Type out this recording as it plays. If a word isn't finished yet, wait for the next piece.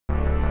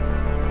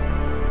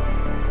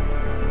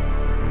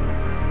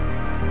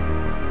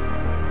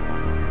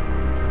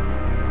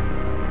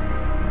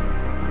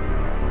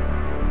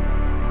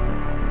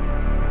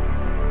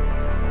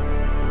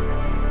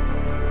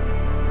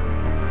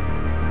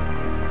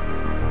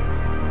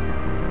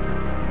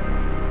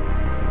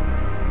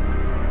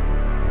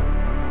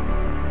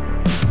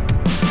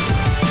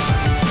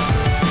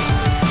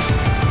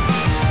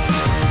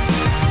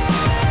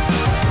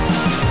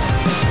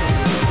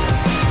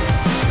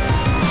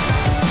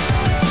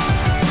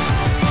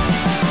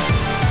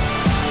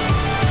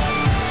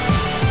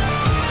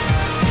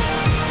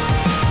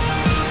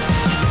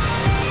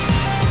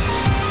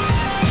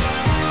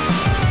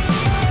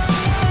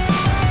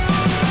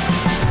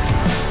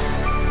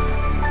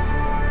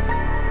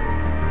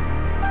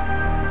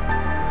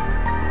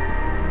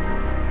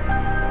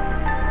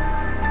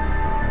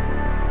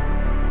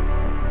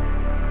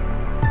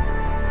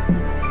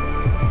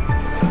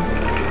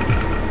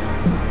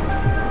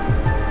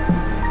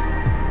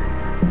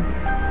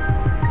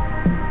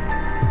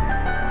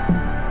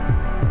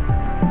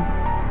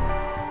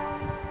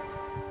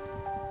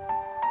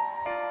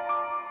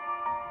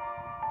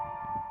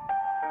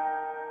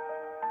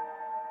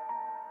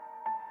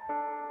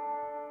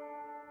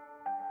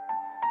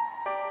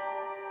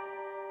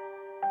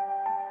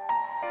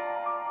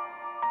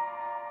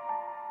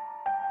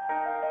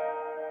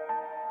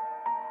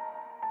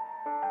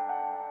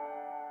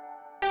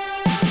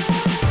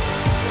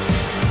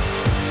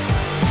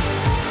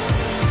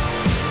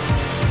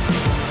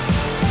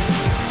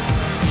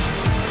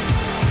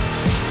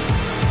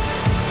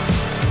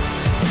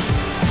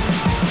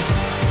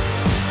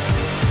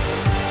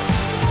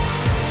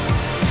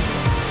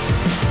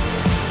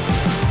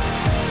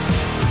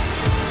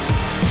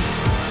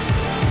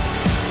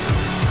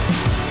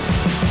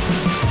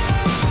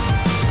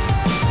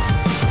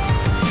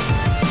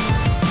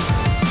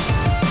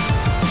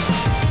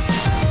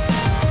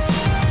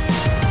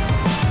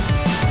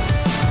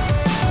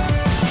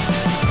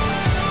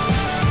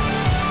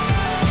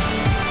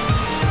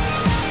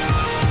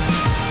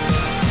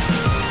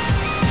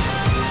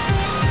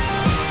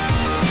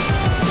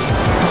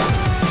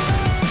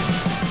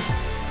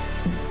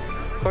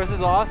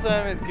was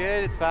awesome. It's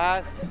good. It's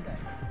fast.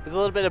 There's a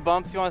little bit of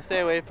bumps you want to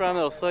stay away from.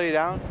 It'll slow you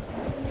down.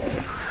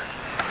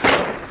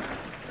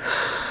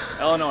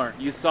 Eleanor,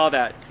 you saw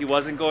that. He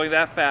wasn't going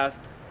that fast.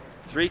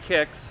 3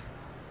 kicks,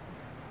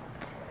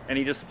 and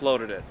he just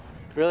floated it.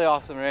 Really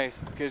awesome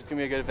race. It's good. It's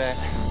gonna be a good event.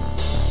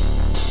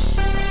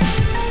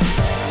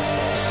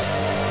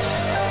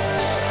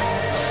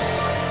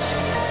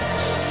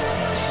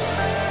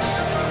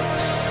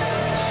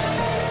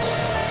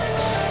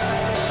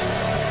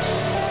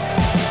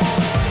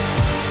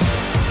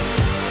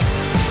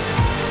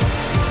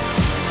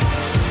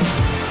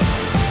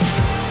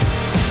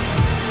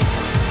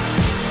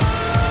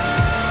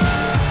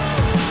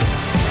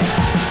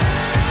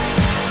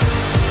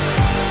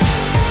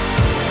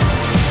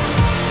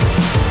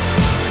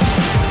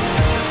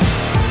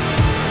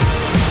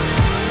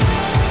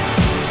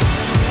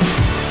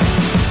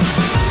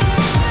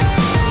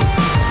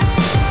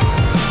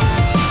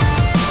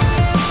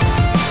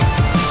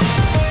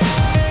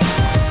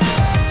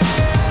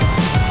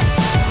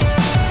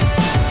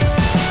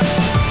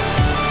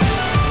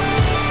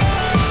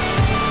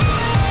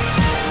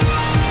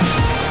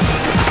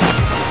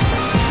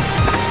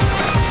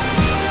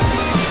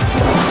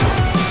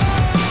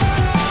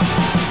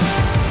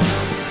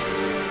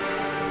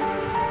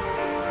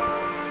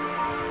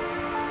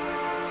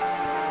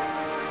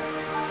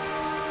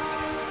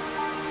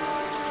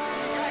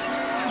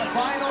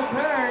 Final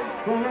turn.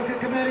 The Luca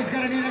committee's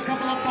going to need a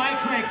couple of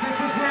bike breaks. This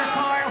is where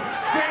Kyle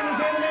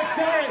straightens over the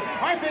accelerator.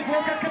 I think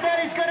Luca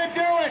committee's going to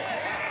do it.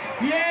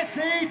 Yes,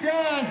 he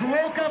does.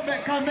 Luca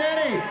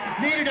committee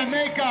needed to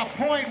make a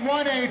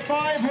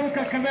 .185.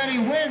 Luca committee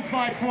wins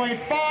by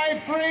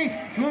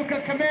 .53.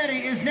 Luca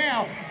committee is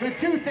now the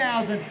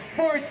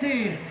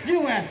 2014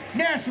 U.S.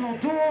 National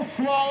Dual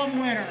Slalom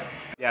winner.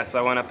 Yeah, so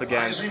I went up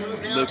against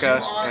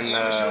Luca in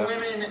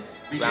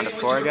the round of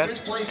 4, I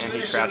guess, and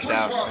he crashed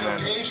out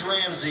and then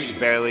just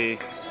barely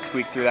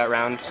squeaked through that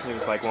round. He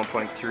was like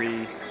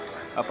 1.3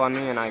 up on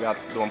me, and I got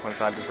the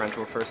 1.5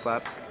 differential first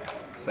lap.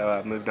 So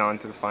I moved on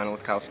to the final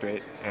with Kyle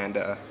Straight, and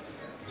as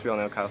we all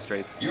know, Kyle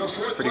Straight's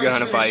pretty good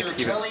on a bike.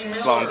 He was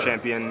slalom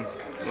champion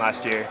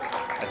last year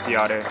at Sea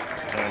Otter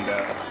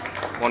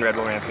and won Red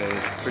Bull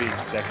Rampage, pretty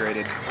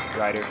decorated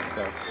rider,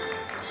 so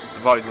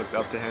I've always looked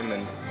up to him,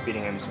 and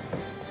beating him's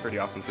pretty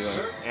awesome feeling.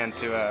 And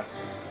to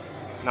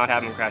not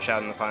have him crash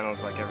out in the finals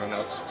like everyone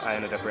else I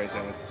ended up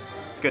racing,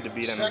 it's good to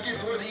beat him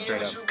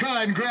straight up.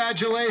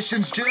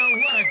 Congratulations, Jill.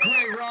 What a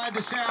great ride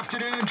this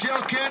afternoon.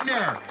 Jill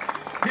Kidner,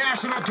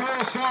 National Dual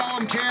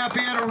Slalom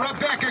Champion,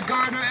 Rebecca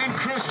Gardner, and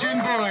Christian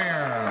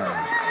Boyer.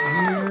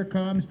 Here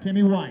comes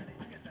Timmy White.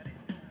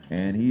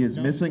 And he is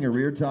missing a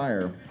rear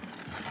tire.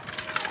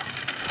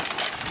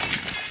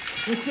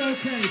 It's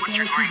okay, What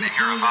you're going to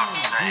hear about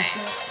today,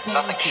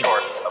 nothing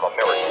short of a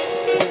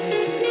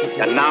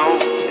miracle. And now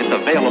it's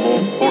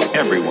available for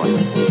everyone.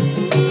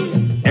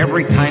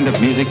 Every kind of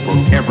music for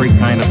every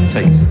kind of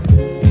taste.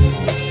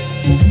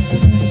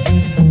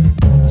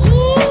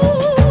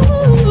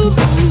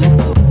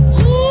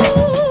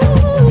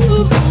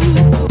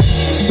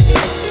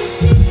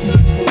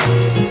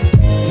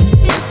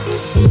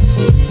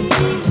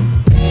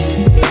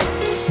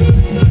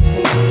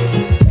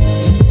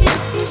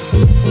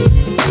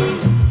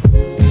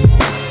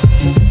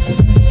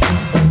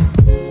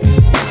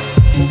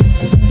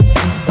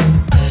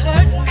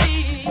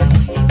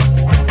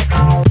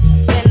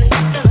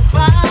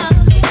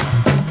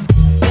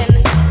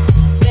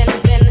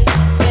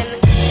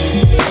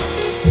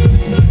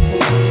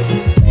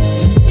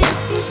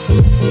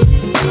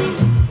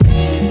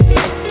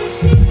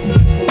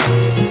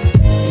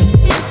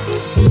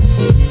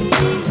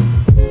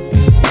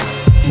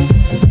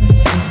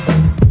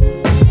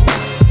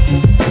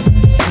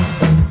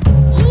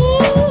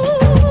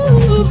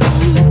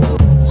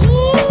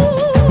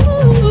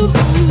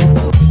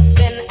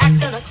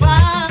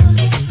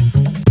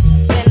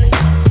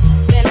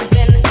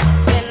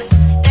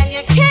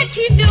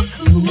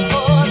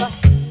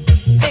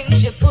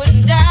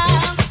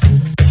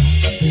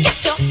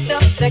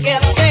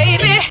 Together,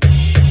 baby.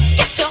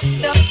 Get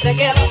yourself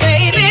together,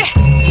 baby.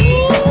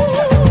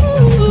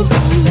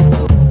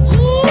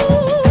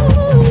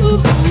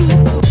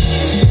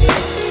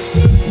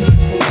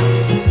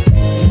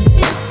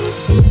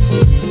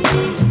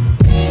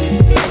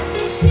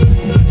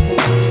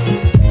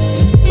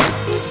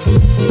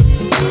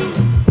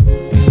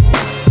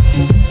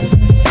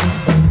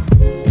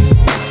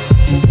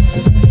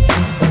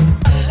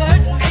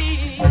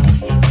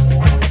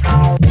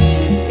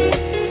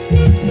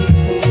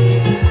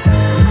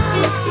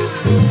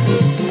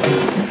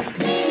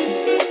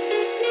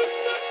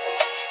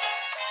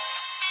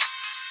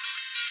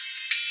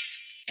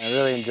 I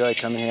really enjoy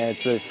coming here.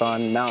 It's really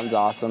fun. Mountain's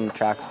awesome.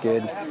 Track's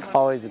good.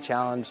 Always a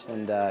challenge,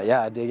 and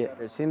yeah, I dig it.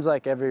 It seems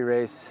like every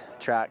race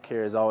track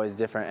here is always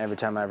different every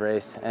time I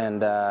race,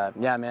 and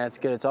yeah, man, it's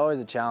good. It's always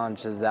a challenge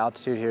because the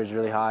altitude here is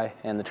really high,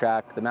 and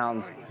the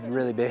mountain's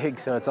really big,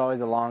 so it's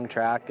always a long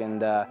track,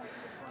 and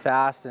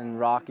fast and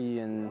rocky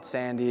and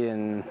sandy,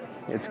 and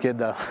it's good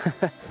though.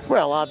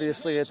 Well,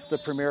 obviously it's the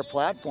premier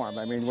platform.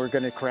 I mean, we're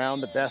going to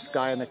crown the best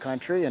guy in the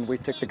country, and we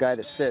took the guy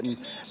that's sitting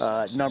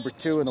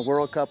 #2 in the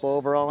World Cup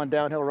overall in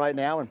downhill right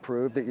now and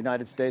proved that the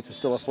United States is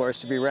still a force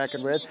to be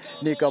reckoned with.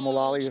 Nico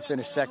Mullally, who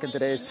finished second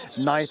today's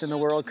 9th in the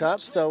World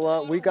Cup.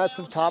 So we got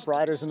some top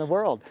riders in the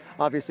world.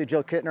 Obviously,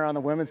 Jill Kittner on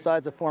the women's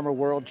side is a former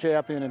world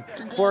champion in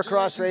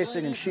 4-cross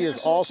racing, and she has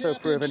also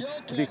proven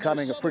to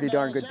becoming a pretty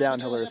darn good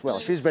downhiller as well.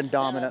 She's been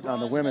dominant on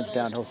the women's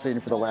downhill scene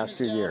for the last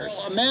few years.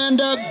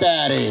 Amanda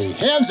Batty,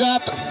 hands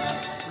up.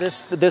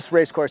 This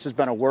race course has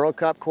been a World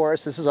Cup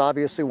course. This is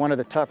obviously one of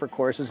the tougher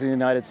courses in the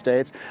United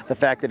States. The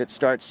fact that it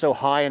starts so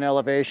high in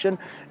elevation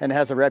and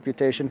has a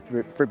reputation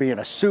for being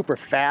a super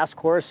fast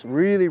course,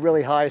 really,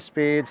 really high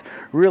speeds,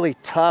 really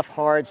tough,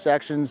 hard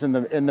sections in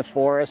the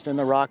forest, in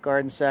the rock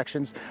garden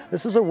sections.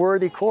 This is a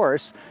worthy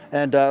course,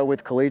 and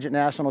with collegiate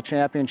national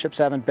championships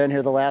haven't been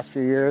here the last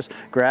few years,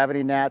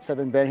 Gravity Nats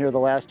haven't been here the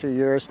last 2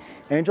 years,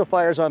 Angel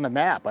Fire's on the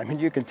map. I mean,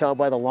 you can tell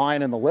by the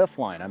line and the lift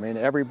line. I mean,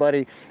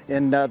 everybody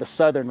in the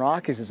Southern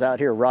Rockies is out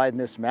here riding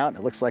this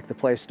mountain. It looks like the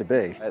place to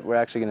be. We're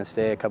actually going to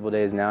stay a couple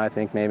days now, I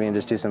think, maybe, and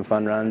just do some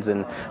fun runs.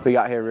 And we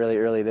got here really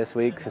early this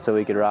week so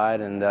we could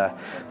ride. And the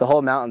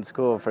whole mountain's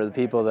cool for the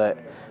people that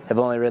have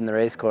only ridden the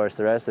race course.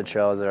 The rest of the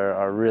trails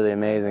are really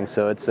amazing.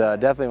 So it's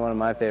definitely one of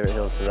my favorite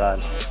hills to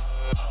ride.